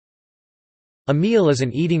A meal is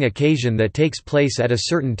an eating occasion that takes place at a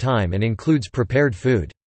certain time and includes prepared food.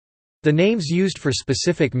 The names used for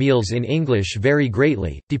specific meals in English vary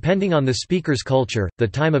greatly, depending on the speaker's culture, the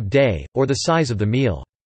time of day, or the size of the meal.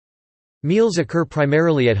 Meals occur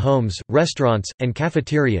primarily at homes, restaurants, and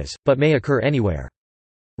cafeterias, but may occur anywhere.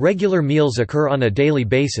 Regular meals occur on a daily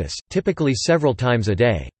basis, typically several times a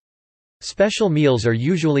day. Special meals are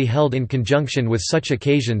usually held in conjunction with such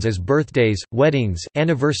occasions as birthdays, weddings,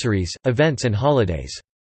 anniversaries, events and holidays.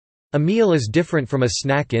 A meal is different from a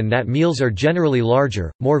snack in that meals are generally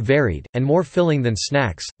larger, more varied, and more filling than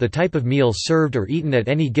snacks. The type of meal served or eaten at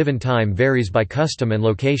any given time varies by custom and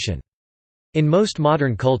location. In most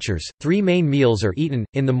modern cultures, three main meals are eaten,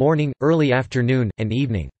 in the morning, early afternoon, and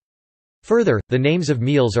evening. Further, the names of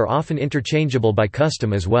meals are often interchangeable by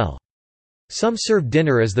custom as well. Some serve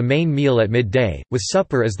dinner as the main meal at midday, with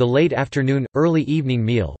supper as the late afternoon, early evening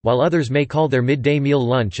meal, while others may call their midday meal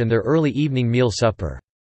lunch and their early evening meal supper.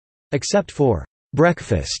 Except for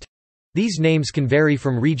breakfast, these names can vary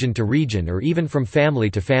from region to region or even from family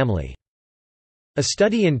to family. A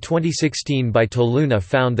study in 2016 by Toluna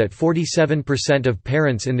found that 47% of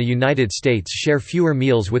parents in the United States share fewer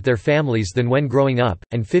meals with their families than when growing up,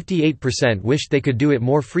 and 58% wished they could do it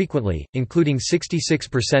more frequently, including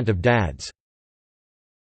 66% of dads.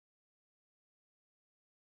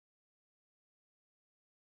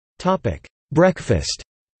 Breakfast.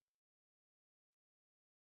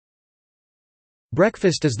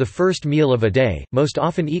 Breakfast is the first meal of a day, most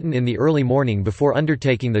often eaten in the early morning before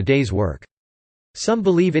undertaking the day's work. Some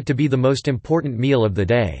believe it to be the most important meal of the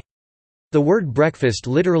day. The word breakfast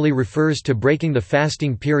literally refers to breaking the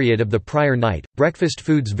fasting period of the prior night. Breakfast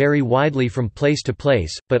foods vary widely from place to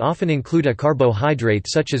place, but often include a carbohydrate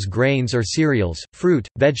such as grains or cereals, fruit,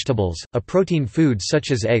 vegetables, a protein food such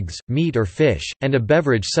as eggs, meat or fish, and a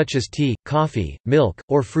beverage such as tea, coffee, milk,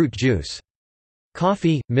 or fruit juice.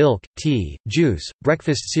 Coffee, milk, tea, juice,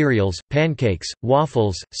 breakfast cereals, pancakes,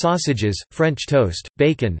 waffles, sausages, French toast,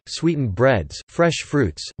 bacon, sweetened breads, fresh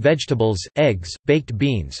fruits, vegetables, eggs, baked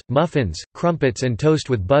beans, muffins, crumpets and toast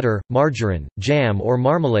with butter, margarine, jam or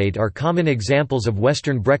marmalade are common examples of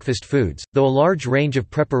Western breakfast foods, though a large range of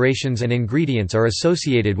preparations and ingredients are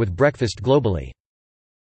associated with breakfast globally.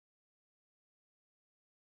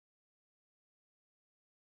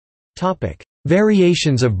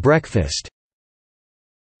 Variations of breakfast.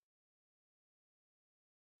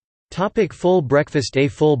 Full breakfast. A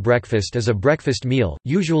full breakfast is a breakfast meal,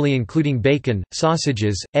 usually including bacon,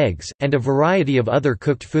 sausages, eggs, and a variety of other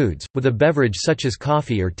cooked foods, with a beverage such as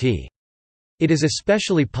coffee or tea. It is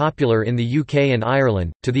especially popular in the UK and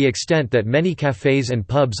Ireland, to the extent that many cafes and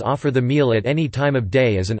pubs offer the meal at any time of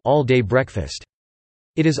day as an all-day breakfast.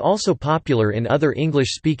 It is also popular in other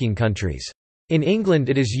English-speaking countries. In England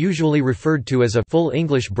it is usually referred to as a full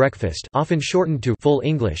English breakfast, often shortened to full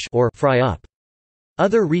English or fry up.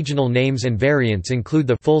 Other regional names and variants include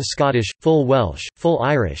the full Scottish, full Welsh, full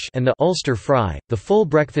Irish, and the Ulster fry. The full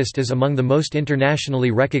breakfast is among the most internationally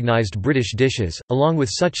recognised British dishes, along with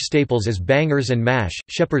such staples as bangers and mash,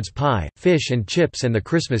 shepherd's pie, fish and chips, and the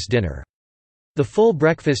Christmas dinner. The full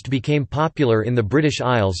breakfast became popular in the British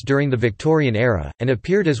Isles during the Victorian era, and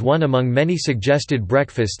appeared as one among many suggested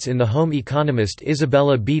breakfasts in the home economist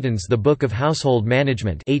Isabella Beeton's The Book of Household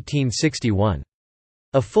Management 1861.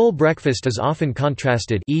 A full breakfast is often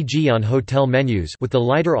contrasted, e.g. on hotel menus, with the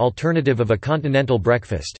lighter alternative of a continental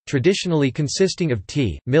breakfast, traditionally consisting of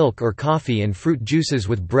tea, milk or coffee and fruit juices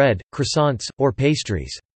with bread, croissants, or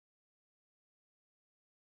pastries.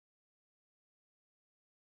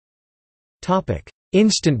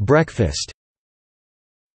 Instant breakfast.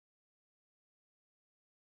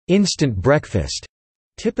 Instant breakfast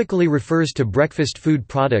typically refers to breakfast food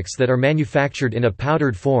products that are manufactured in a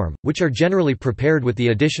powdered form, which are generally prepared with the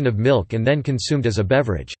addition of milk and then consumed as a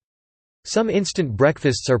beverage. Some instant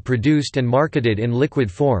breakfasts are produced and marketed in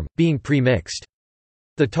liquid form, being pre-mixed.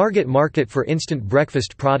 The target market for instant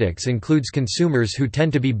breakfast products includes consumers who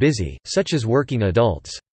tend to be busy, such as working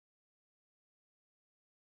adults.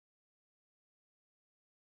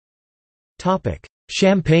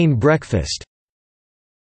 Champagne breakfast.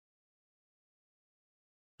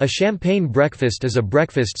 A champagne breakfast is a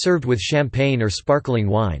breakfast served with champagne or sparkling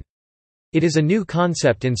wine. It is a new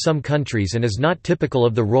concept in some countries and is not typical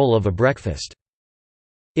of the role of a breakfast.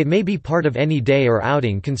 It may be part of any day or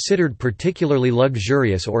outing considered particularly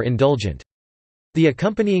luxurious or indulgent. The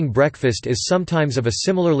accompanying breakfast is sometimes of a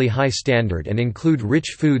similarly high standard and include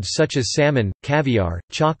rich foods such as salmon, caviar,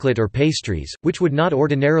 chocolate or pastries, which would not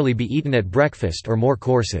ordinarily be eaten at breakfast or more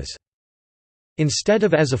courses. Instead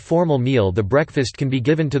of as a formal meal, the breakfast can be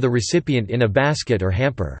given to the recipient in a basket or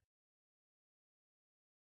hamper.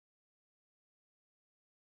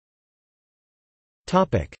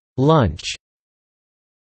 Lunch.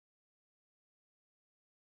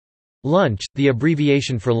 Lunch, the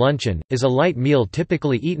abbreviation for luncheon, is a light meal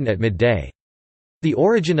typically eaten at midday. The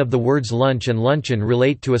origin of the words lunch and luncheon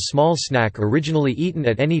relate to a small snack originally eaten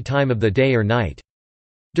at any time of the day or night.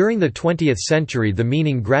 During the 20th century, the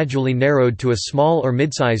meaning gradually narrowed to a small or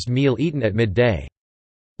mid-sized meal eaten at midday.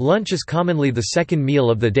 Lunch is commonly the second meal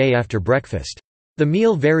of the day after breakfast. The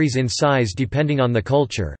meal varies in size depending on the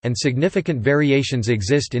culture, and significant variations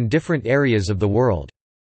exist in different areas of the world.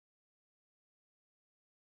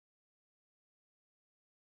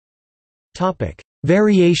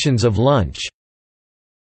 Variations of lunch.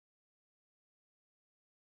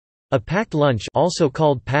 A packed lunch, also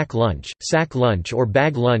called pack lunch, sack lunch or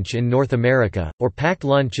bag lunch in North America, or packed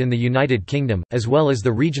lunch in the United Kingdom, as well as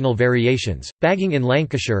the regional variations. Bagging in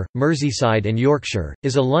Lancashire, Merseyside and Yorkshire,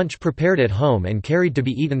 is a lunch prepared at home and carried to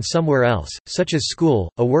be eaten somewhere else, such as school,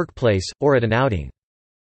 a workplace, or at an outing.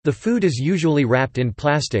 The food is usually wrapped in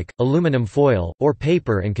plastic, aluminum foil, or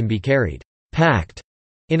paper and can be carried packed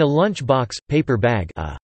in a lunch box, paper bag,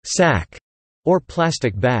 a sack, or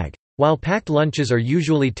plastic bag. While packed lunches are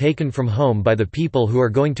usually taken from home by the people who are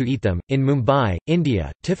going to eat them, in Mumbai,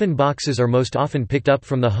 India, tiffin boxes are most often picked up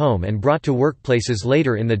from the home and brought to workplaces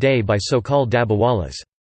later in the day by so-called dabbawalas.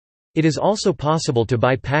 It is also possible to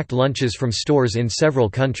buy packed lunches from stores in several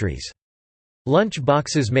countries. Lunch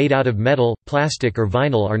boxes made out of metal, plastic or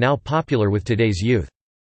vinyl are now popular with today's youth.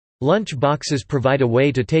 Lunch boxes provide a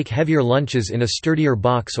way to take heavier lunches in a sturdier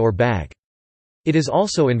box or bag. It is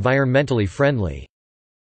also environmentally friendly.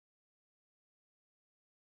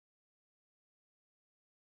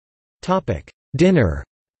 Dinner.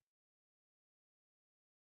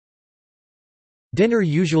 Dinner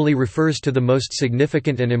usually refers to the most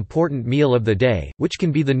significant and important meal of the day, which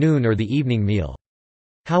can be the noon or the evening meal.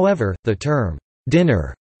 However, the term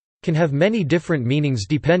dinner can have many different meanings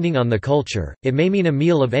depending on the culture. It may mean a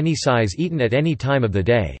meal of any size eaten at any time of the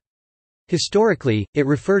day. Historically, it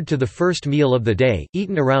referred to the first meal of the day,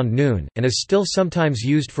 eaten around noon, and is still sometimes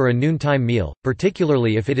used for a noontime meal,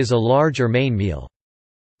 particularly if it is a large or main meal.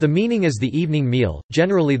 The meaning as the evening meal,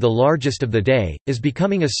 generally the largest of the day, is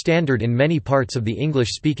becoming a standard in many parts of the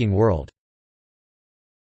English-speaking world.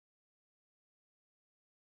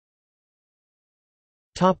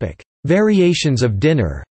 Variations of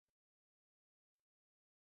dinner.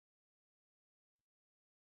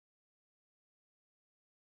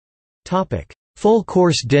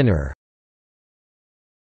 Full-course dinner.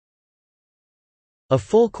 A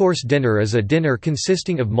full-course dinner is a dinner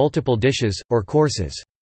consisting of multiple dishes, or courses.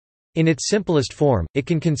 In its simplest form, it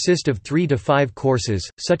can consist of 3 to 5 courses,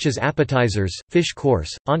 such as appetizers, fish course,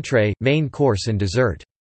 entree, main course and dessert.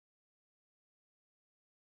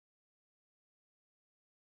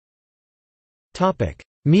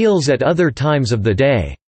 Meals at other times of the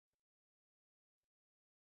day.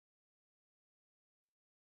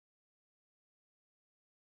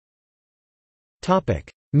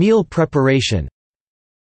 Meal preparation.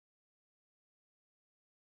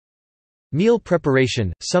 Meal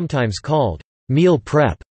preparation, sometimes called meal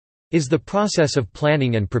prep, is the process of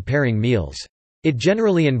planning and preparing meals. It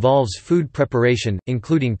generally involves food preparation,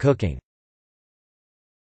 including cooking.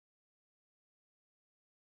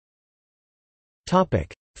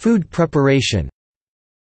 Food preparation.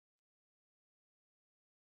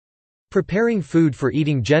 Preparing food for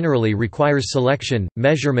eating generally requires selection,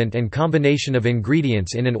 measurement and combination of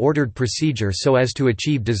ingredients in an ordered procedure so as to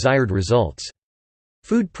achieve desired results.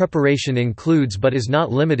 Food preparation includes but is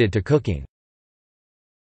not limited to cooking.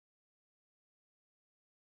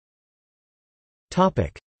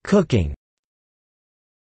 Cooking.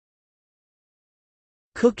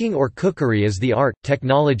 Cooking or cookery is the art,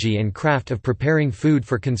 technology and craft of preparing food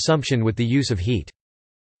for consumption with the use of heat.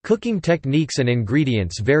 Cooking techniques and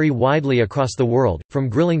ingredients vary widely across the world, from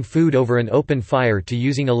grilling food over an open fire to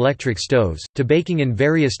using electric stoves, to baking in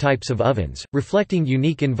various types of ovens, reflecting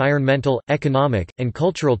unique environmental, economic, and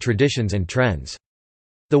cultural traditions and trends.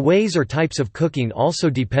 The ways or types of cooking also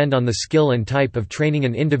depend on the skill and type of training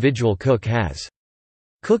an individual cook has.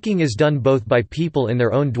 Cooking is done both by people in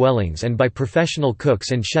their own dwellings and by professional cooks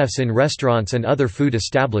and chefs in restaurants and other food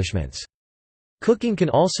establishments. Cooking can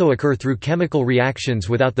also occur through chemical reactions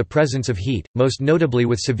without the presence of heat, most notably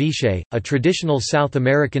with ceviche, a traditional South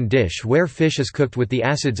American dish where fish is cooked with the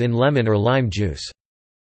acids in lemon or lime juice.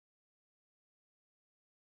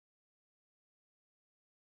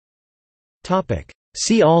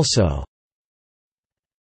 See also: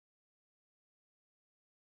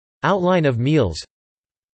 Outline of meals,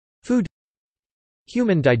 Food,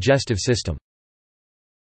 Human digestive system.